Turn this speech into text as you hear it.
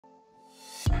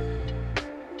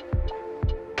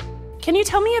Can you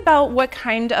tell me about what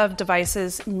kind of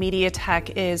devices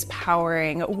MediaTek is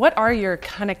powering? What are your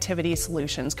connectivity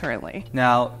solutions currently?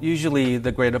 Now, usually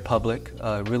the greater public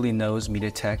really knows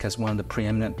MediaTek as one of the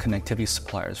preeminent connectivity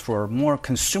suppliers for more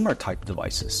consumer-type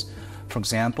devices. For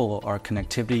example, our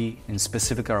connectivity, in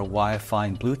specific our Wi-Fi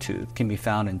and Bluetooth, can be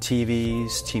found in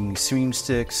TVs, TV stream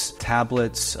sticks,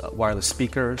 tablets, wireless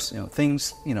speakers,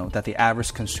 things that the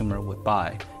average consumer would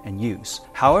buy and use.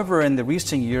 However, in the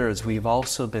recent years, we've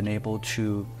also been able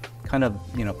to kind of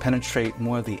penetrate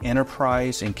more of the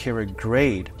enterprise and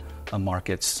carrier-grade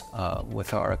markets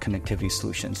with our connectivity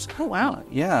solutions. Oh, wow.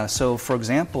 Yeah, so for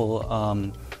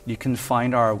example, you can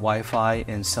find our Wi-Fi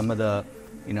in some of the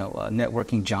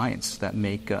networking giants that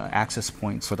make access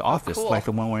points for the office, cool. like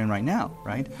the one we're in right now,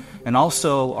 right? And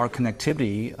also our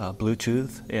connectivity,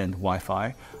 Bluetooth and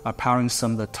Wi-Fi, are powering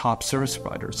some of the top service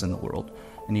providers in the world,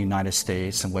 in the United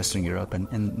States and Western Europe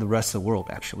and the rest of the world,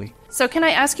 actually. So can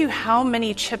I ask you how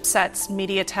many chipsets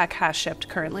MediaTek has shipped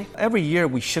currently? Every year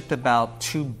we ship about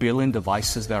 2 billion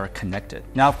devices that are connected.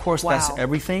 Now, of course, wow. That's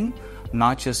everything.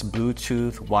 Not just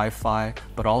Bluetooth, Wi-Fi,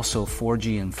 but also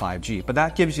 4G and 5G. But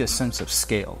that gives you a sense of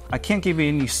scale. I can't give you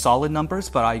any solid numbers,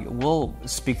 but I will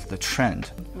speak to the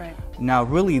trend. Right. Now,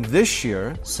 really this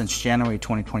year, since January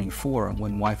 2024,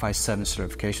 when Wi-Fi 7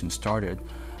 certification started,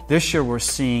 this year we're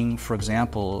seeing, for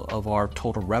example, of our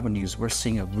total revenues, we're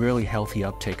seeing a really healthy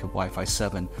uptake of Wi-Fi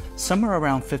 7, somewhere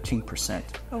around 15%.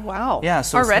 Oh, wow. Yeah.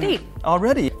 So already?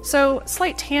 Already. So,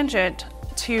 slight tangent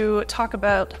to talk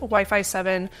about Wi-Fi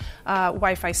 7,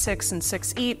 Wi-Fi 6, and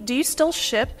 6E. Do you still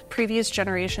ship previous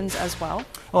generations as well?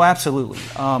 Oh, absolutely.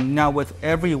 Now, with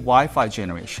every Wi-Fi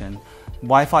generation,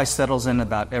 Wi-Fi settles in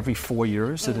about every 4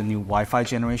 years to the new Wi-Fi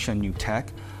generation, new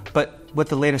tech. But with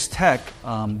the latest tech,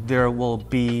 there will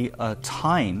be a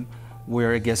time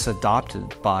where it gets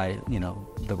adopted by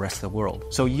the rest of the world.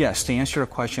 So yes, to answer your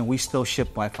question, we still ship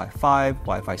Wi-Fi 5,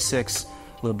 Wi-Fi 6, a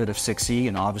little bit of 6E,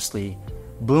 and obviously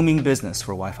booming business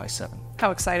for Wi-Fi 7.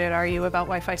 How excited are you about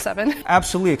Wi-Fi 7?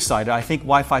 Absolutely excited. I think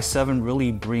Wi-Fi 7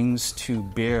 really brings to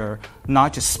bear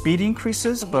not just speed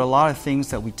increases, but a lot of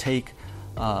things that we take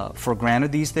for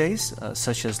granted these days,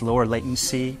 such as lower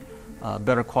latency,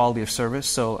 better quality of service.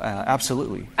 So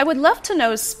absolutely. I would love to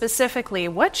know specifically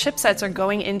what chipsets are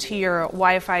going into your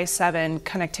Wi-Fi 7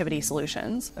 connectivity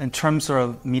solutions. In terms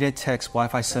of MediaTek's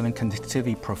Wi-Fi 7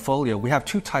 connectivity portfolio, we have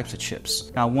two types of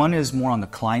chips. Now, one is more on the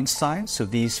client side. So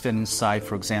these fit inside,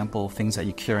 for example, things that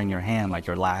you carry in your hand, like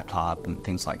your laptop and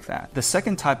things like that. The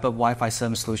second type of Wi-Fi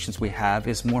 7 solutions we have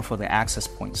is more for the access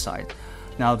point side.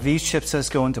 Now, these chipsets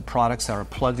go into products that are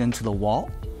plugged into the wall.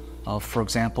 For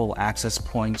example, access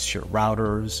points, your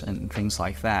routers, and things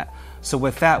like that. So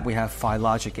with that, we have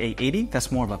Filogic 880.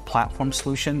 That's more of a platform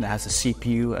solution that has a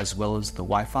CPU as well as the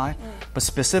Wi-Fi. But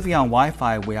specifically on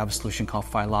Wi-Fi, we have a solution called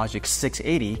Filogic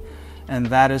 680, and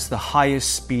that is the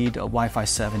highest speed of Wi-Fi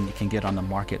 7 you can get on the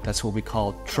market. That's what we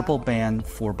call triple band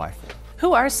 4x4.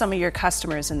 Who are some of your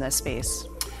customers in this space?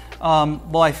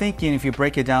 Well, I think if you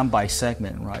break it down by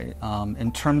segment, right,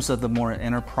 in terms of the more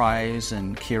enterprise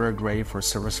and carrier grade for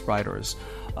service providers,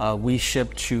 we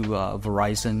ship to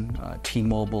Verizon,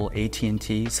 T-Mobile,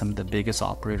 AT&T, some of the biggest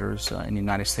operators in the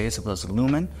United States, as well as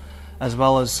Lumen, as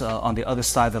well as on the other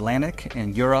side of the Atlantic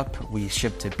in Europe, we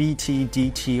ship to BT,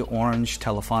 DT, Orange,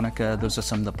 Telefonica. Those are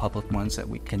some of the public ones that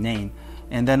we can name.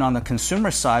 And then on the consumer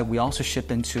side, we also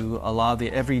ship into a lot of the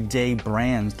everyday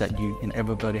brands that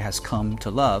everybody has come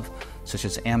to love, such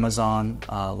as Amazon,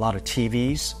 a lot of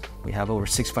TVs. We have over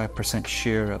 65%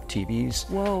 share of TVs.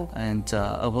 Whoa. And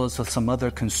as well as some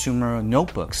other consumer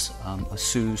notebooks,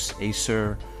 Asus,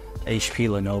 Acer, HP,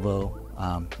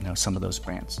 Lenovo, some of those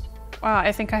brands. Wow,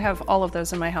 I think I have all of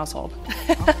those in my household.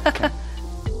 Oh, okay.